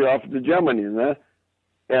knowledge of the Germany,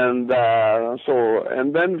 and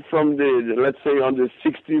then from let's say on the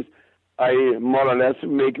 60s, I more or less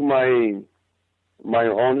make my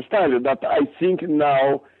own style that I think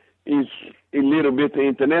now is a little bit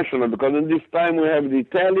international, because in this time we have the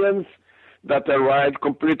Italians that ride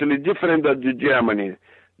completely different than the Germany.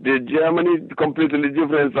 The Germany completely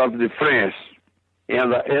different of the French,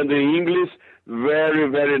 and the English very,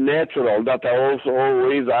 very natural. That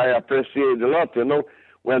I appreciate a lot.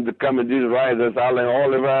 When they come these riders, Alan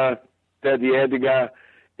Oliver, Teddy Edgar,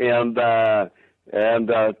 and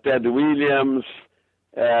Ted Williams.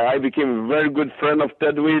 I became a very good friend of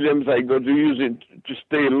Ted Williams. I got to use it to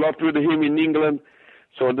stay a lot with him in England.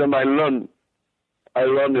 So then I learned a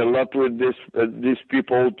lot with these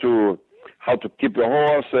people to how to keep a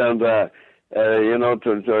horse, and to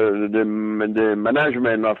the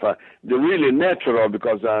management of the really natural,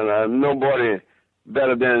 because nobody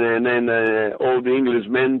better than all the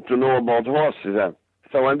Englishmen to know about horses.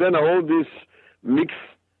 So and then all this mix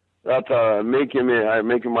that making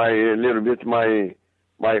my little bit my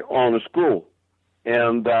own school,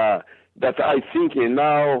 and that I think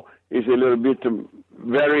now is a little bit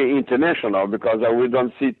very international, because we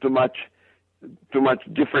don't see too much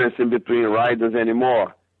difference in between riders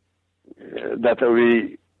anymore that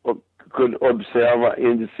we could observe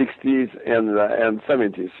in the 60s and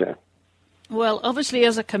 70s. Well, obviously,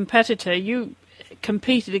 as a competitor, you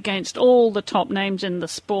competed against all the top names in the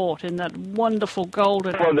sport in that wonderful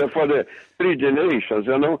golden... For the three generations,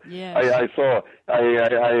 Yes. I saw...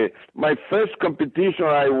 my first competition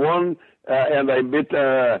I won, and I beat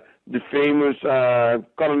the famous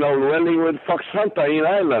Colonel Welling with Fox Hunter in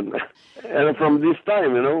Ireland. And from this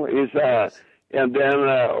time, is and then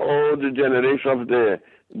all the generation of the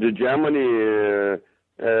Germany,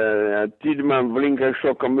 Tiedemann, Blinker,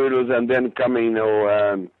 Schockemüller, and then coming,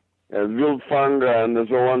 Villefang and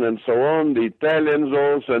so on, the Italians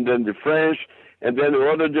also, and then the French, and then the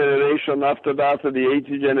other generation after that, the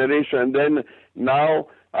 80th generation, and then now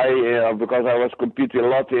because I was competing a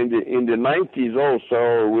lot in the 90s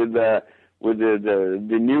also with the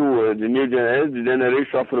new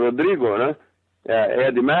generation of Rodrigo,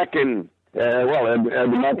 Eddie Macken.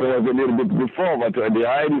 Eddie Macken was a little bit before, but the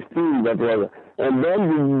Irish team that was, and then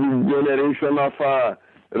the generation of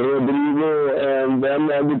Rodrigo, and then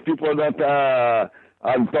the people that are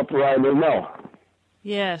top riders now.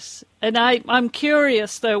 Yes, and I'm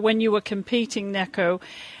curious though, when you were competing, Neko,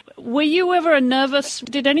 were you ever nervous?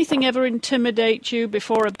 Did anything ever intimidate you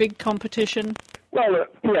before a big competition? Well,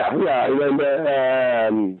 yeah,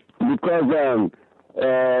 because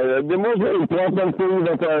the most important thing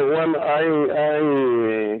that when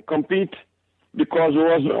I compete, because it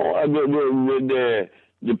was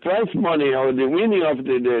the prize money or the winning of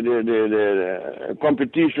the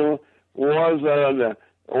competition was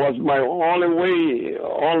my only way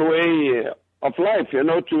of life,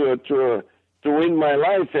 to win my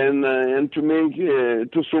life and to make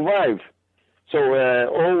to survive. So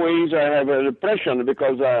always I have a depression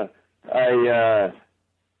because I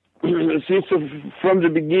since from the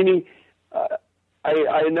beginning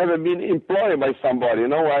I never been employed by somebody. I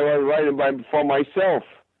was riding for myself,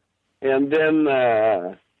 and then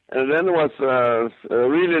it was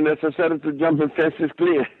really necessary to jump in fences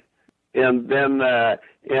clear, and then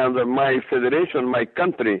and my federation, my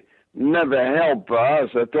country, never helped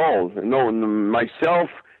us at all. Myself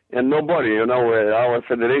and nobody. Our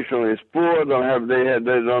federation is poor. They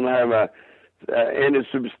don't have any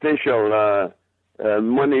substantial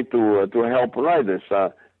money to help riders.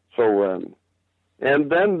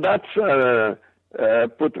 And then that's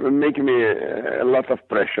making me a lot of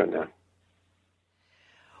pressure now.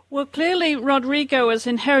 Well, clearly Rodrigo has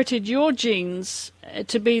inherited your genes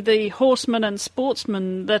to be the horseman and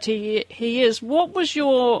sportsman that he is. What was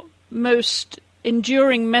your most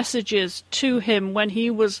enduring messages to him when he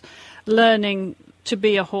was learning to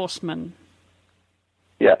be a horseman?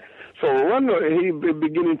 Yeah. So when he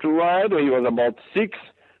beginning to ride, he was about 6.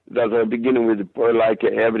 That was beginning with like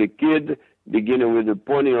every kid, beginning with the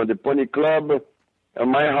pony or the pony club.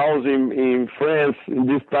 My house in France, in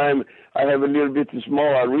this time, I have a little bit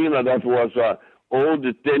small arena that was old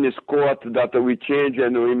tennis court that we change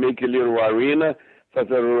and we make a little arena. So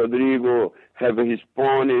that Rodrigo have his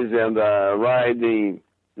ponies and riding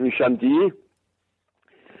in Chantilly.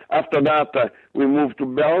 After that, we moved to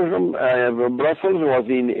Belgium. Brussels was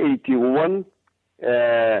in 81,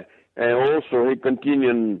 and also he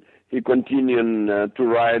continued to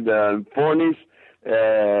ride ponies.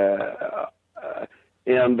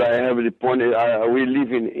 And I have the pony. We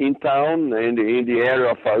live in town in the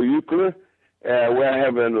area of Uccle, where I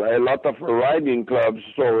have a lot of riding clubs.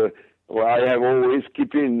 So I have always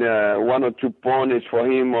keeping 1 or 2 ponies for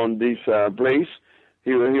him on this place.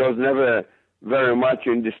 He was never very much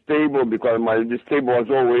in the stable because the stable was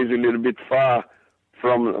always a little bit far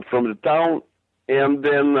from the town. And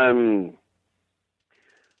then,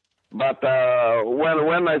 but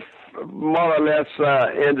when I more or less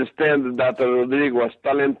understand that Rodrigo was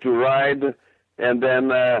talented to ride, and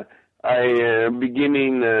then I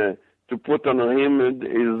beginning to put on him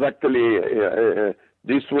exactly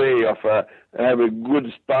this way of have a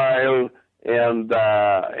good style and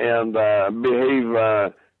behave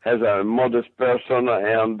as a modest person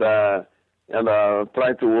and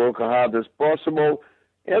try to work hard as possible.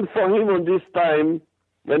 And for him on this time,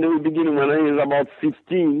 when he was about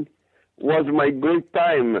 15, was my great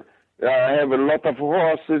time. I have a lot of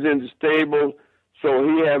horses in the stable, so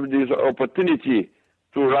he have this opportunity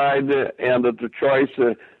to ride and to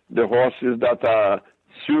choose the horses that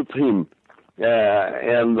suit him.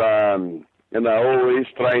 And I always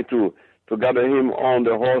try to gather him on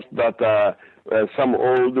the horse that some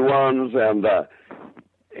old ones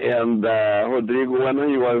and Rodrigo, when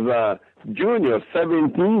he was junior,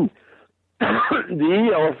 17, the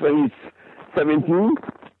year of his 17,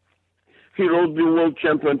 he rode the World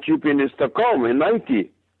Championship in Stockholm in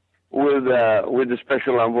 90 with the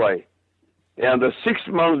Special Envoy. And 6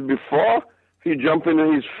 months before, he jumped in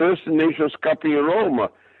his first Nations Cup in Rome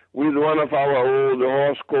with one of our old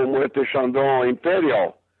horse called Moët Chandon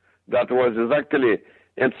Imperial. That was exactly,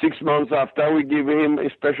 and 6 months after, we gave him a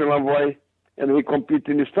Special Envoy, and he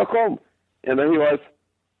competed in Stockholm. And he was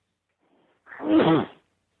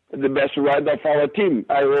the best rider of our team.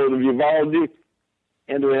 I rode Vivaldi,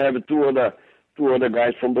 and we have two other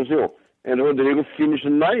guys from Brazil. And Rodrigo finished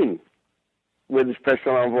 9 with the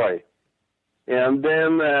Special Envoy. And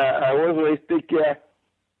then I always take care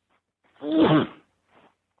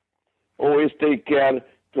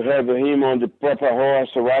to have him on the proper horse,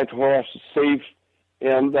 the right horse, safe,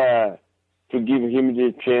 and to give him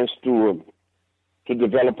the chance to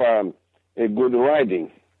develop a good riding.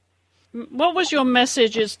 What was your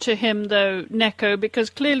messages to him, though, Neko? Because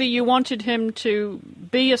clearly you wanted him to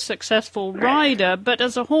be a successful rider, but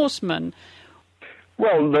as a horseman.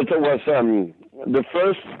 Well, that was the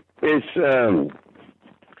first is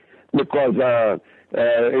because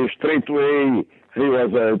straight away he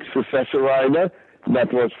was a successful rider.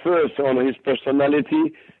 That was first on his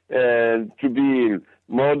personality, to be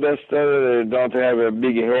modest, don't have a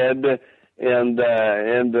big head, and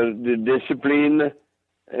the discipline,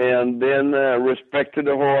 and then respect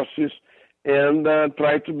the horses, and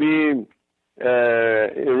try to be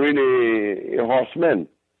really a horseman.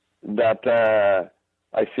 That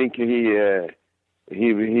I think he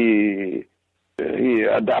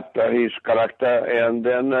adapted his character, and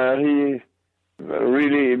then he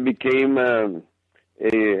really became a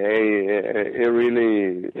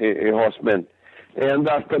horseman. And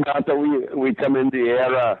after that, we come in the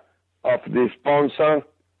era of the sponsor,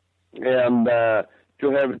 and to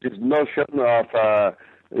have this notion of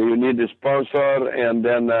you need a sponsor, and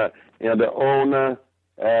then the owner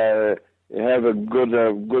have a good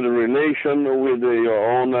relation with your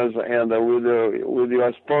owners and with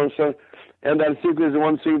your sponsor. And I think is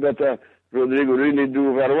one thing that Rodrigo really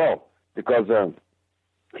do very well, because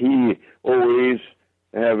he always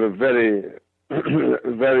have a very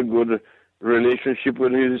very good relationship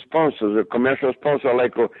with his sponsors, a commercial sponsor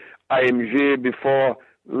like AMG before,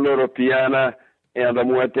 Loro Piana, and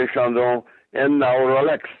Moët & Chandon, and now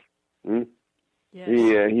Rolex. Yes.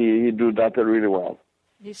 He do that really well.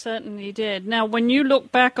 He certainly did. Now, when you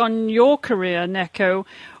look back on your career, Neko,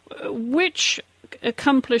 which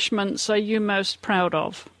accomplishments are you most proud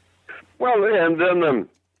of? Well, and then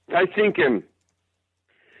I think, you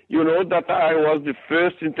know, that I was the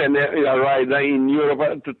first international rider in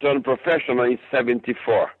Europe to turn professional in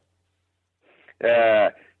 '74.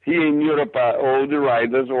 Here in Europe, all the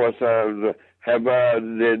riders have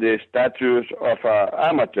the status of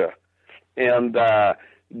amateur, and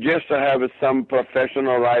just to have some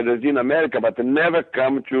professional riders in America, but never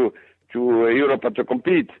come to Europe to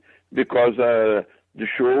compete, because the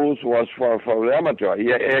shows was for the amateur.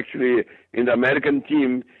 Actually, in the American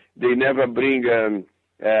team, they never bring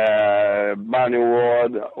Barney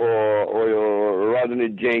Ward or Rodney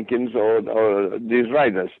Jenkins or these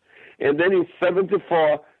riders. And then in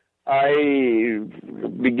 '74, I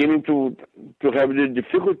beginning to have the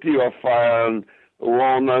difficulty of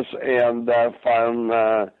owners and found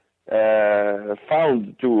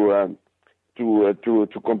to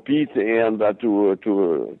compete and to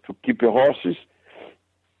keep the horses.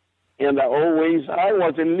 And I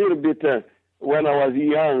was a little bit when I was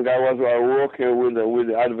young. I was working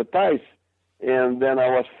with advertise, and then I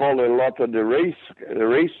was following a lot of the race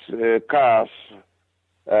cars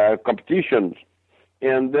competitions.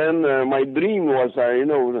 And then my dream was,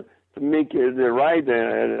 to make the ride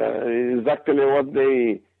exactly what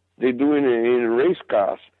they do in race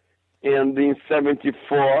cars. And in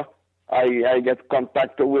 '74, I get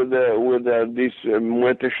contact with this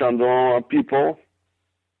Moët & Chandon people,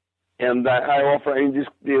 and I offer in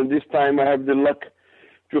this time I have the luck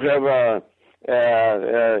to have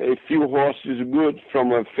a few horses good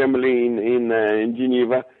from a family in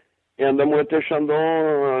Geneva. And the Moët &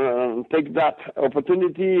 Chandon take that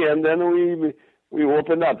opportunity, and then we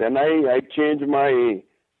open up. And I changed my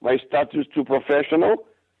status to professional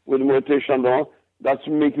with Moët & Chandon. That's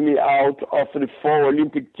making me out of the 4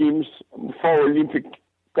 Olympic teams, 4 Olympic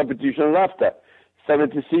competitions after,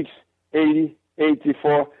 76, 80,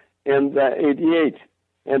 84, and 88.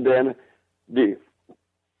 And then the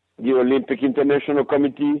Olympic International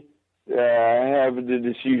Committee have the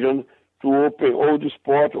decision to open all the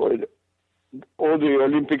sport, all the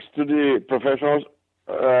Olympics to the professionals,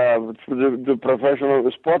 to the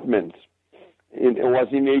professional sportmen. It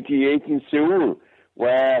was in '88 in Seoul,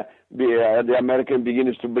 where the American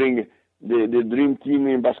begins to bring the dream team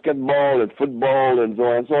in basketball and football and so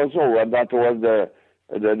on and so on. So that was the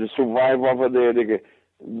survival of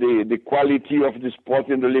the quality of the sport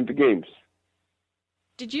in the Olympic Games.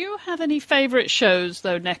 Did you have any favorite shows,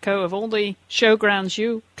 though, Neko, of all the showgrounds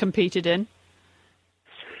you competed in?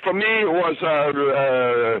 For me, it was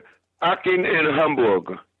Aachen and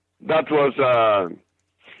Hamburg. That was,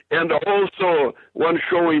 and also one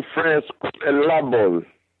show in France, La Baule.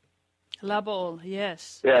 La Baule,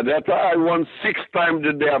 yes. Yeah, that I won 6 times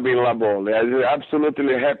the Derby in La Baule.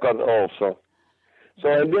 Absolutely record also. So,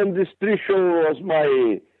 and then this 3 show was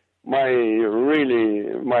my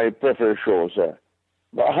preferred shows.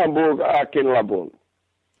 Hamburg, Aachen, La Baule.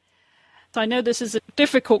 I know this is a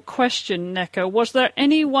difficult question, Neko. Was there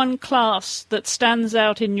any one class that stands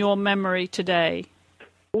out in your memory today?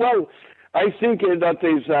 Well, I think that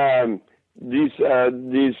is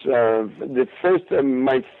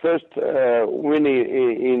my first winning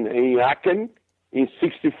in Aachen in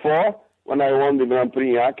 '64 when I won the Grand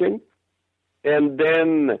Prix in Aachen, and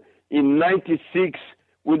then in '96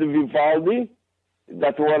 with Vivaldi,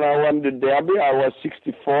 that when I won the Derby, I was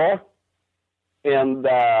 64, and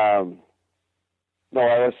no,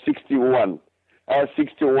 I was 61. I was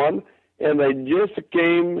 61, and I just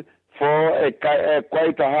came for a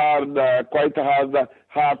quite a hard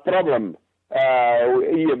problem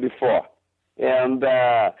year before, and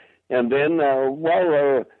then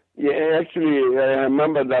actually I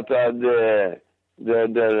remember that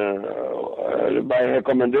by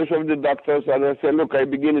recommendation of the doctors, and I said, look, I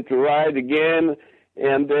begin to ride again,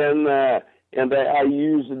 and then I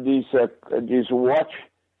use this watch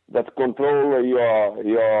that control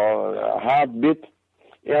your heartbeat,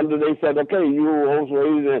 and they said, okay, you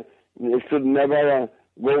also should never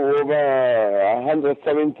go over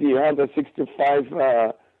 170, 165,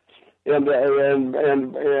 and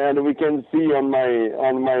we can see on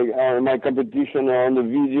my competition on the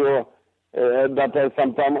video that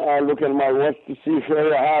sometimes I look at my watch to see if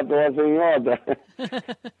my heart was in order.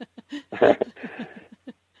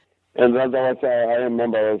 And that was, I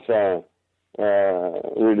remember, it was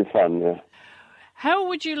really fun. Yeah. How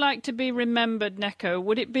would you like to be remembered, Neko?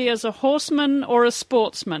 Would it be as a horseman or a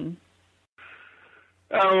sportsman?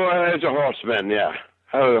 Oh, as a horseman, yeah.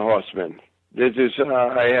 As a horseman. This is, and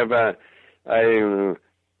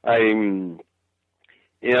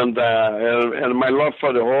my love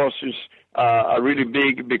for the horses are really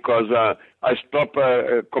big because I stopped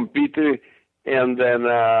competing, and then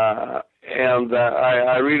I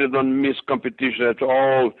really don't miss competition at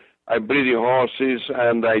all. I breeding horses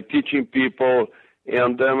and I teaching people,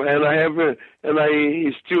 and I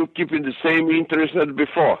still keeping the same interest as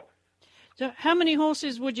before. So how many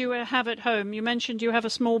horses would you have at home? You mentioned you have a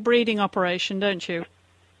small breeding operation, don't you?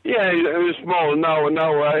 Yeah, it's small. Now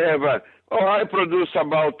I have I produce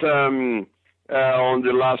about on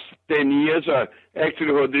the last 10 years.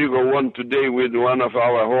 Actually, Rodrigo won today with one of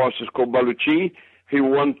our horses called Baluchin. He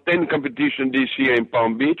won 10 competitions this year in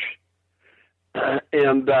Palm Beach.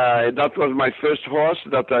 And that was my first horse.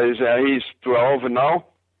 He's 12 now.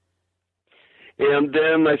 And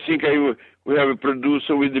then I think we have a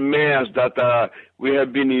producer with the mares that we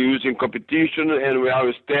have been using competition, and we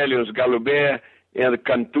have stallions, Galobert and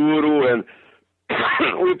Canturo, and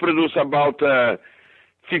we produce about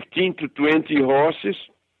 15 to 20 horses.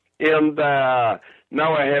 And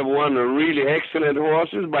now I have one really excellent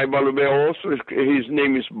horses by Galobert also. His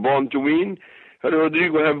name is Born to Win.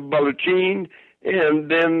 Rodrigo have Baluchin, and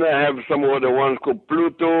then I have some other ones called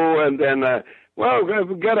Pluto, and then,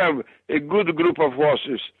 we've got a good group of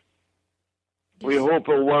horses. We hope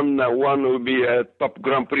one will be a top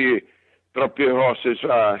Grand Prix trophy horses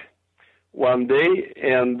one day,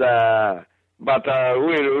 and but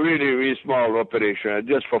really small operation,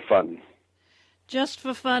 just for fun. Just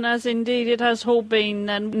for fun, as indeed it has all been.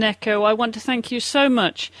 And Neko, I want to thank you so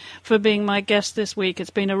much for being my guest this week. It's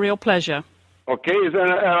been a real pleasure. Okay,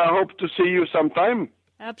 I hope to see you sometime.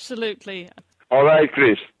 Absolutely. All right,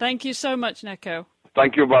 Chris. Thank you so much, Neko.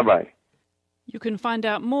 Thank you. Bye-bye. You can find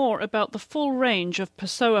out more about the full range of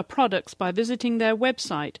Pessoa products by visiting their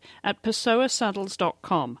website at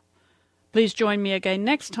pessoasaddles.com. Please join me again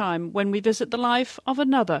next time when we visit the life of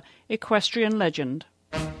another equestrian legend.